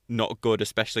not good,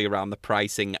 especially around the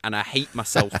pricing, and I hate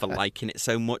myself for liking it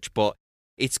so much, but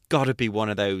it's got to be one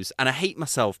of those. And I hate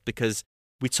myself because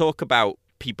we talk about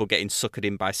people getting suckered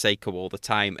in by Seiko all the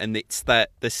time, and it's the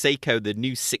Seiko, the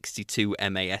new 62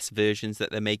 MAS versions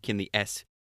that they're making, the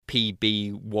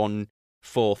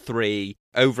SPB143,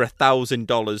 over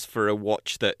 $1,000 for a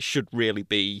watch that should really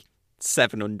be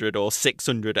 $700 or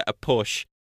 $600 at a push.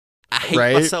 I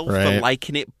hate myself for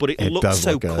liking it, but it looks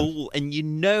so cool, and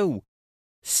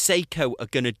Seiko are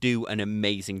going to do an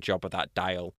amazing job of that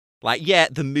dial. Like,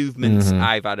 the movements,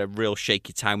 I've had a real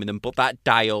shaky time with them, but that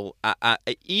dial,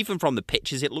 even from the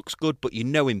pictures, it looks good, but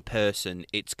in person,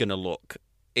 it's going to look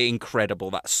incredible,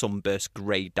 that sunburst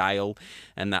grey dial,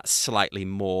 and that slightly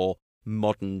more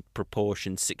modern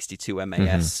proportion 62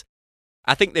 MAS.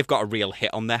 I think they've got a real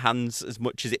hit on their hands, as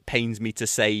much as it pains me to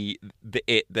say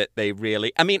that they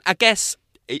really... I mean, I guess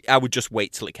I would just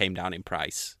wait till it came down in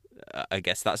price. I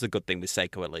guess that's a good thing with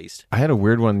Seiko, at least. I had a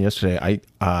weird one yesterday.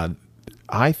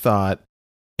 I thought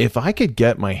if I could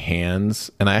get my hands,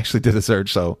 and I actually did a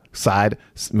search, so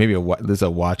there's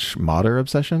a watch modder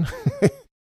obsession.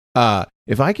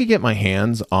 If I could get my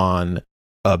hands on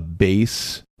a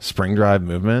base spring drive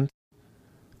movement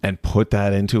and put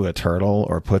that into a Turtle,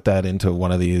 or put that into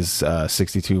one of these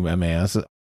 62 MAS.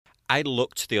 I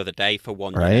looked the other day for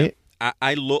one. Right?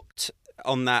 I looked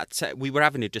on that. We were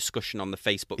having a discussion on the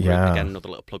Facebook group, again, another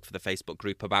little plug for the Facebook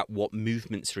group, about what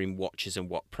movements are in watches and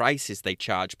what prices they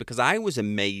charge, because I was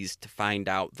amazed to find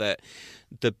out that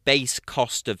the base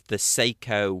cost of the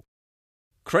Seiko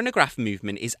chronograph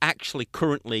movement is actually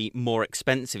currently more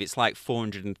expensive. It's like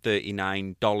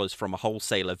 $439 from a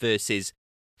wholesaler versus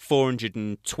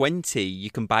 $420 you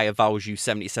can buy a Valjoux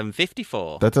 7750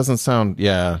 for. That doesn't sound,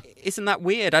 Isn't that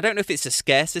weird? I don't know if it's a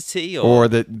scarcity or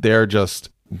that they're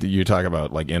just, you talk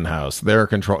about like in-house, they are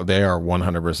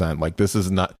 100%. Like this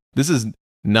is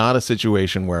not a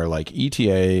situation where like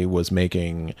ETA was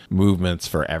making movements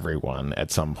for everyone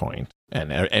at some point,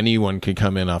 and anyone could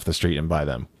come in off the street and buy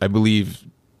them. I believe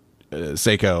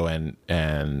Seiko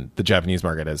and the Japanese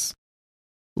market has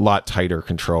lot tighter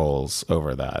controls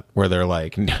over that, where they're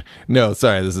like, no,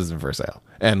 sorry, this isn't for sale,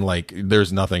 and like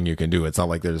there's nothing you can do. It's not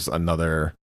like it's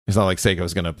not like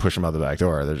Seiko's gonna push them out the back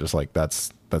door. They're just like,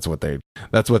 that's what they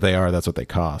are, that's what they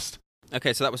cost.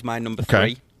 Okay, so that was my number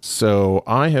 3. So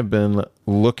I have been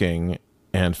looking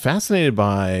and fascinated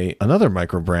by another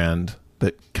micro brand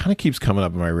that kind of keeps coming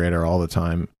up on my radar all the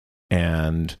time,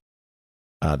 and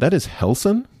that is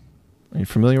Helson. Are you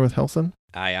familiar with Helson?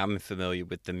 I am familiar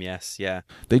with them, yes, yeah.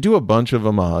 They do a bunch of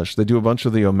homage. They do a bunch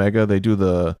of the Omega. They do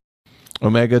the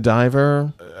Omega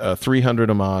Diver, 300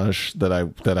 homage that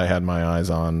I had my eyes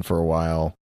on for a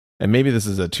while. And maybe this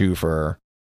is a twofer,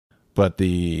 but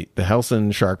the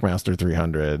Helson Sharkmaster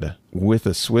 300 with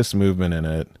a Swiss movement in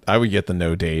it, I would get the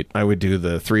no date. I would do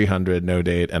the 300 no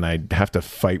date, and I'd have to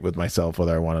fight with myself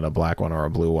whether I wanted a black one or a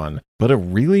blue one. But a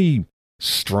really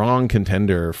strong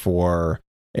contender for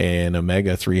an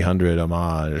Omega 300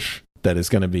 homage that is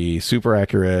going to be super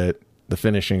accurate. The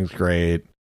finishing's great.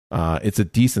 It's a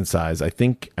decent size. I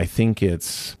think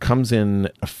it's comes in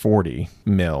a 40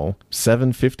 mil,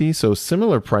 750. So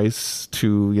similar price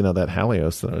to that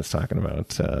Halios that I was talking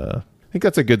about. I think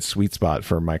that's a good sweet spot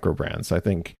for micro brands. I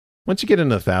think once you get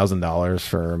into $1,000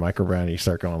 for a micro brand, you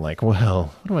start going like,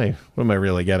 well, what am I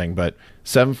really getting? But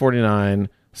 749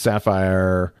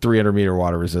 sapphire, 300 meter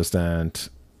water resistant.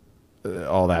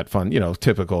 All that fun,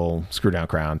 typical screw down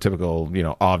crown, typical,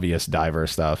 obvious diver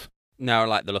stuff. No, I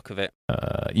like the look of it.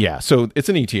 So it's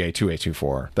an ETA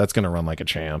 2824. That's going to run like a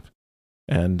champ.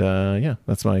 And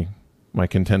that's my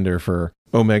contender for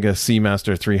Omega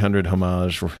Seamaster 300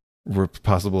 homage.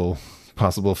 Possible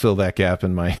fill that gap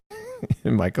in my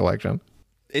in my collection.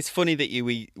 It's funny that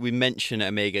we mention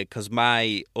Omega, because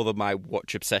my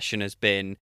watch obsession has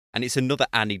been, and it's another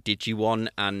Annie Digi one,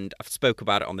 and I've spoke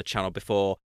about it on the channel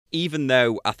before. Even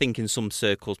though I think in some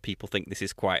circles people think this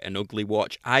is quite an ugly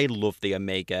watch, I love the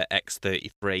Omega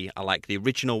X33. I like the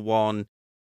original one.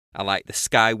 I like the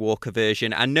Skywalker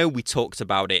version. I know we talked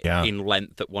about it in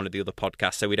length at one of the other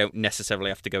podcasts, so we don't necessarily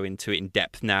have to go into it in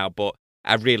depth now, but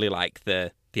I really like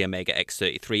the Omega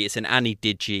X33. It's an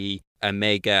Ani-Digi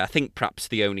Omega. I think perhaps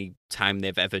the only time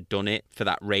they've ever done it for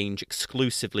that range,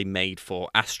 exclusively made for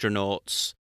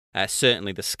astronauts.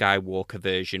 Certainly the Skywalker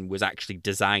version was actually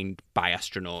designed by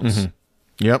astronauts.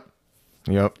 Yep.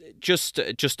 I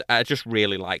just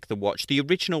really like the watch. The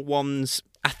original ones,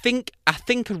 I think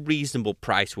a reasonable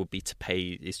price would be to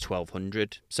pay is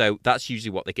 $1,200. So that's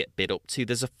usually what they get bid up to.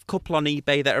 There's a couple on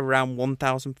eBay that are around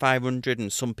 $1,500,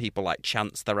 and some people like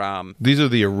chance their arm. These are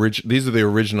the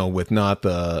original with not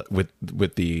the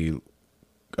with the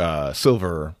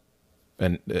silver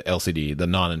and LCD, the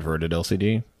non-inverted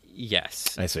LCD.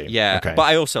 Yes, I see. Yeah, okay. But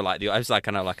I also like I was like,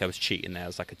 I know, like I was cheating there. I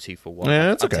was like a 2-for-1. Yeah,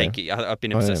 that's okay. I'll take it. I've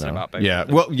been obsessing about both. Yeah,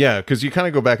 well, yeah, because you kind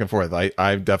of go back and forth.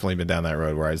 I've definitely been down that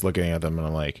road where I was looking at them and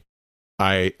I'm like,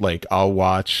 I'll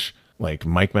watch like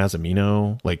Mike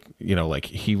Mazzamino, like, you know, like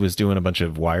he was doing a bunch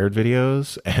of Wired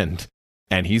videos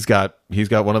and he's got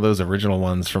one of those original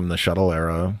ones from the shuttle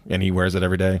era and he wears it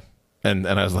every day. And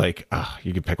I was like,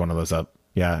 you could pick one of those up.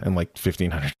 Yeah, and like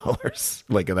 $1,500,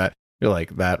 like that, you're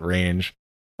like that range.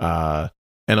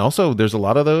 And also there's a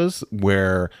lot of those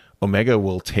where Omega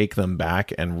will take them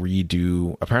back and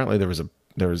redo. Apparently there was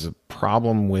a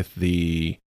problem with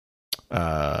the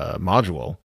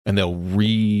module, and they'll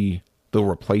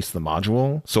replace the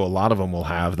module. So a lot of them will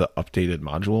have the updated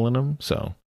module in them.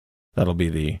 So that'll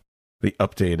be the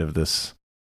update of this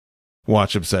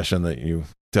watch obsession that you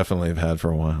definitely have had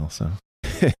for a while. So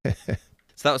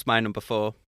So that was my number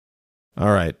 4.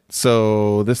 All right.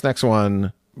 So this next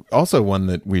one, also one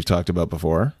that we've talked about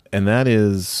before, and that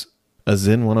is a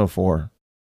Zin 104.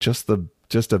 Just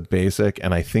a basic,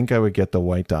 and I think I would get the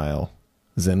white dial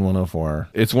Zin 104.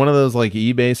 It's one of those like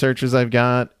eBay searches I've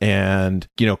got, and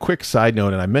you know, quick side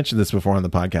note, and I mentioned this before on the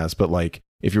podcast, but like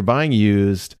if you're buying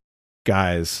used,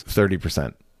 guys,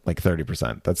 30%, like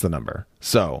 30%, that's the number.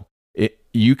 So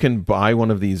you can buy one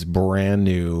of these brand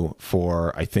new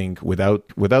for, I think without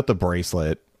the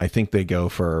bracelet, I think they go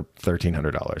for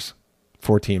 $1,300.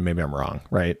 14, maybe I'm wrong,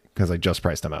 right? Because I just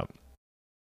priced them out.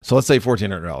 So let's say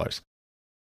 $1,400.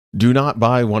 Do not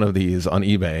buy one of these on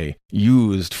eBay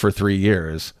used for 3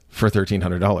 years for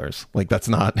 $1,300. Like that's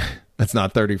not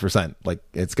 30%. Like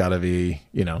it's got to be,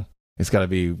 you know, it's got to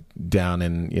be down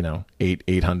in, you know,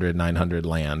 800, 900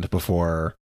 land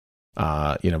before,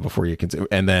 before you consider,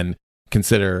 and then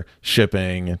consider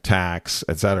shipping, tax,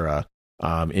 etc.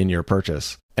 In your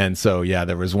purchase. And so, yeah,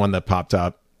 there was one that popped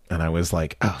up. And I was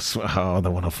like, the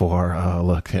 104. Oh,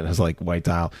 look, and it was like white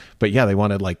dial. But yeah, they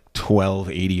wanted like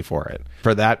 $1,280 for it.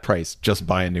 For that price, just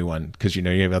buy a new one because you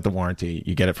know you got the warranty.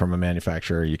 You get it from a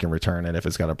manufacturer. You can return it if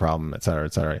it's got a problem, et cetera,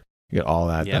 et cetera. You get all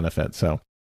that benefit. So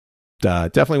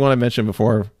definitely one I mentioned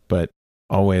before, but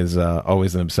always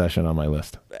an obsession on my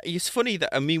list. It's funny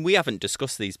that, I mean, we haven't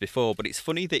discussed these before, but it's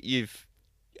funny that you've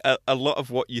a lot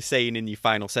of what you're saying in your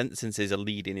final sentences are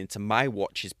leading into my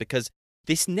watches, because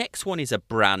this next one is a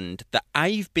brand that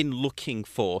I've been looking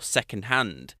for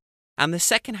secondhand. And the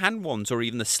secondhand ones, or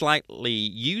even the slightly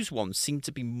used ones, seem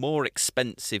to be more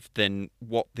expensive than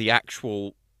what the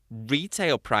actual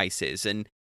retail price is. And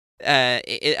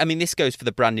I mean, this goes for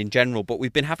the brand in general, but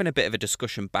we've been having a bit of a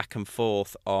discussion back and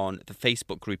forth on the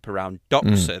Facebook group around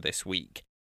Doxa this week.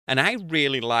 And I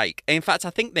really like, in fact,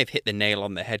 I think they've hit the nail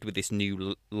on the head with this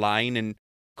new line. And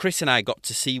Chris and I got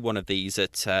to see one of these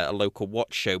at a local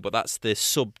watch show, but that's the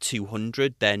Sub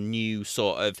 200, their new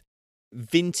sort of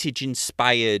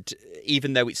vintage-inspired,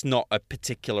 even though it's not a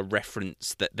particular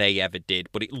reference that they ever did,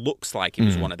 but it looks like it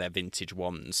was one of their vintage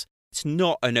ones. It's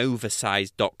not an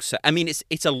oversized Doxa. I mean,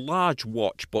 it's a large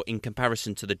watch, but in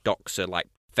comparison to the Doxa, like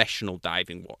professional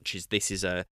diving watches, this is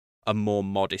a more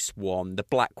modest one. The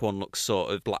black one looks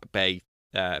sort of Black Bay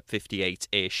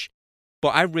 58-ish.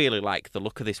 But I really like the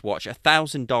look of this watch.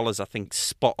 $1,000, I think,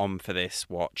 spot on for this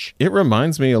watch. It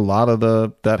reminds me a lot of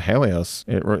that Halios.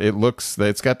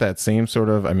 It's got that same sort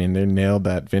of, I mean, they nailed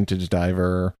that vintage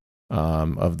diver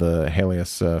of the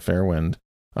Halios Fairwind.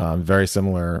 Very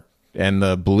similar. And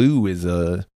the blue is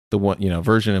the one, you know,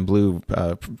 version in blue,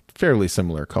 fairly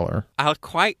similar color. I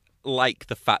quite like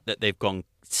the fact that they've gone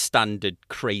standard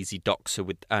crazy Doxa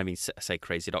with, I mean, I say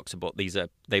crazy Doxa, but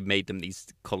they made them these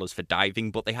colors for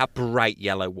diving, but they have bright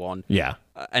yellow one. Yeah.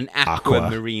 An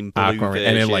aquamarine blue version.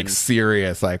 And then like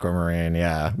serious aquamarine.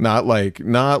 Yeah. Not like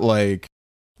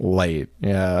light.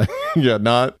 Yeah. Yeah.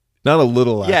 Not a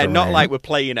little aquamarine. Yeah. Not like we're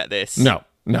playing at this. No,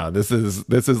 this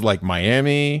is like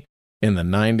Miami in the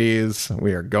 90s.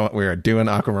 We are doing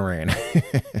aquamarine.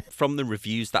 From the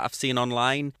reviews that I've seen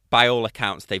online, by all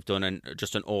accounts, they've done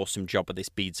just an awesome job of this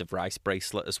Beads of Rice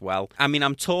bracelet as well. I mean,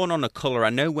 I'm torn on a colour. I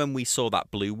know when we saw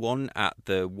that blue one at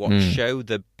the watch show,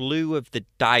 the blue of the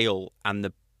dial and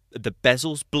the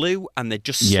bezel's blue, and they're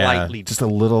just slightly... just a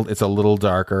little... It's a little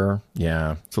darker.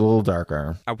 Yeah, it's a little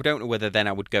darker. I don't know whether then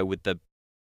I would go with the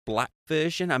black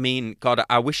version. I mean, God,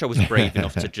 I wish I was brave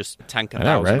enough to just tank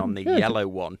 1,000 right? on the yellow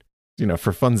one. You know,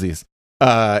 for funsies.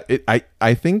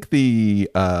 I think the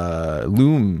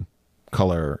loom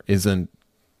color isn't...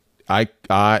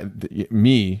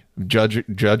 judgy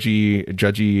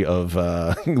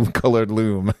of colored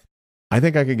loom, I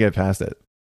think I could get past it.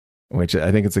 Which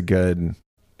I think it's a good...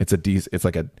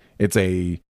 It's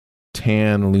a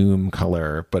tan loom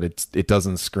color, but it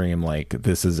doesn't scream like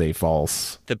this is a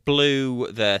false. The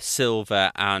blue, the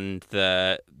silver, and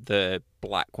the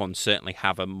black ones certainly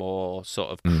have a more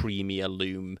sort of creamier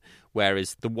loom,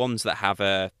 whereas the ones that have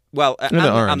the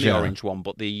orange one,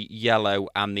 but the yellow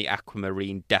and the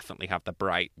aquamarine definitely have the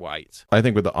bright white. I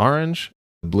think with the orange,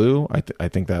 blue, I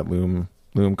think that loom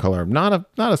color. Not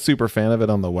a super fan of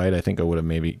it on the white. I think I would have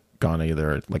maybe gone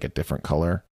either like a different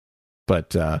color.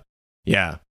 But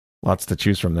yeah, lots to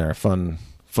choose from there. Fun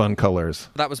colors.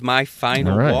 That was my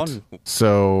final one.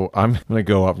 So I'm going to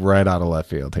go up right out of left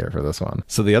field here for this one.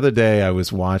 So the other day I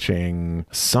was watching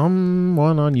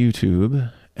someone on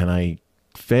YouTube and I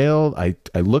failed. I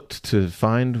looked to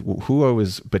find who I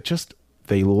was, but just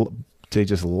they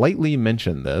just lightly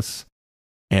mentioned this.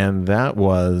 And that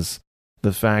was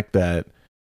the fact that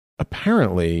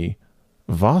apparently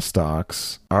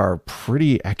Vostoks are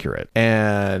pretty accurate,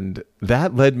 and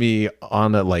that led me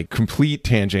on a like complete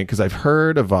tangent because I've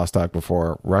heard of Vostok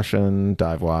before. Russian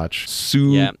dive watch,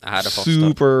 I had a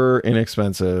super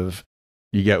inexpensive,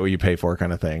 you get what you pay for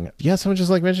kind of thing. Yeah, someone just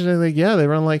like mentioned it,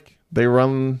 like they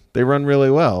run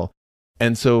really well.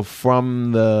 And so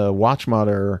from the watch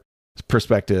modder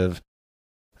perspective,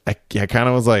 I kind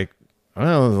of was like,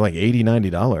 well, it was like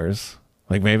 $80-$90.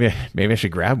 Like maybe I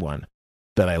should grab one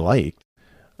that I liked.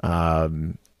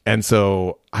 And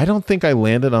so I don't think I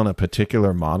landed on a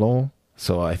particular model.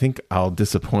 So I think I'll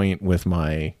disappoint with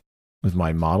my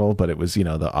model, but it was, you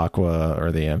know, the aqua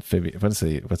or the amphibian. What's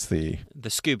the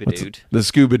scuba dude? The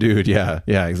scuba dude. Yeah,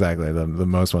 exactly. The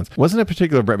most ones wasn't a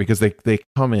particular brand because they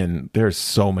come in. There's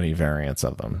so many variants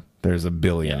of them. There's a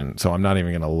billion. Yeah. So I'm not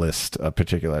even going to list a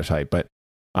particular type, but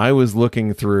I was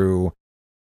looking through,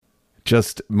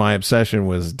 just my obsession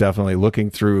was definitely looking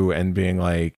through and being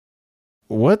like,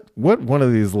 what one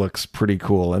of these looks pretty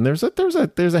cool, and there's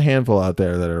a handful out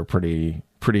there that are pretty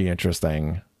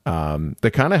interesting.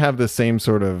 They kind of have the same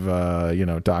sort of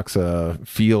Doxa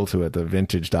feel to it, the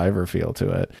vintage diver feel to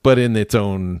it, but in its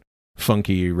own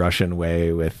funky Russian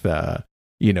way with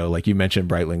like you mentioned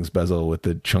Breitling's bezel with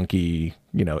the chunky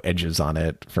edges on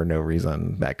it for no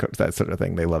reason, that sort of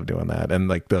thing. They love doing that, and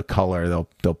like the color,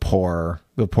 they'll pour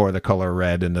the color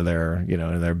red into their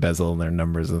in their bezel and their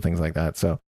numbers and things like that.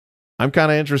 So I'm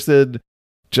kind of interested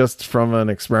just from an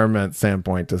experiment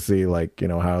standpoint to see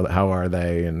how are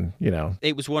they, and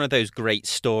it was one of those great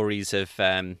stories of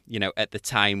at the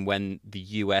time when the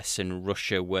US and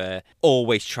Russia were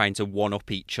always trying to one up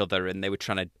each other, and they were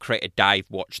trying to create a dive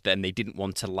watch. Then they didn't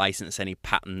want to license any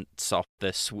patents off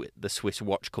the Swiss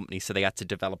watch company, so they had to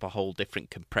develop a whole different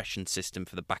compression system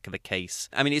for the back of the case.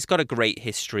 I mean, it's got a great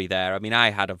history there. I mean, I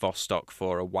had a Vostok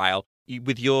for a while.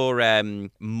 With your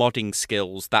modding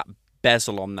skills, that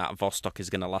bezel on that Vostok is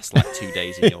going to last like 2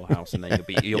 days in your house, and then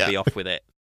you'll be off with it.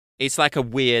 It's like a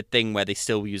weird thing where they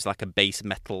still use like a base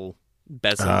metal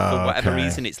bezel for whatever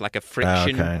reason. It's like a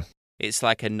friction. It's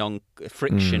like a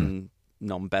non-friction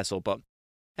non-bezel. But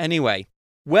anyway,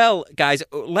 well, guys,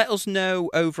 let us know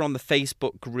over on the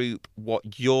Facebook group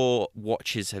what your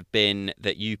watches have been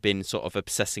that you've been sort of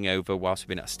obsessing over whilst we've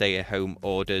been at stay-at-home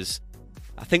orders.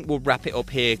 I think we'll wrap it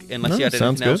up here unless you had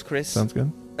anything else, Chris. Sounds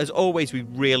good. As always, we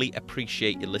really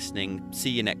appreciate you listening.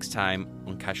 See you next time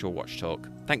on Casual Watch Talk.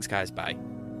 Thanks, guys. Bye.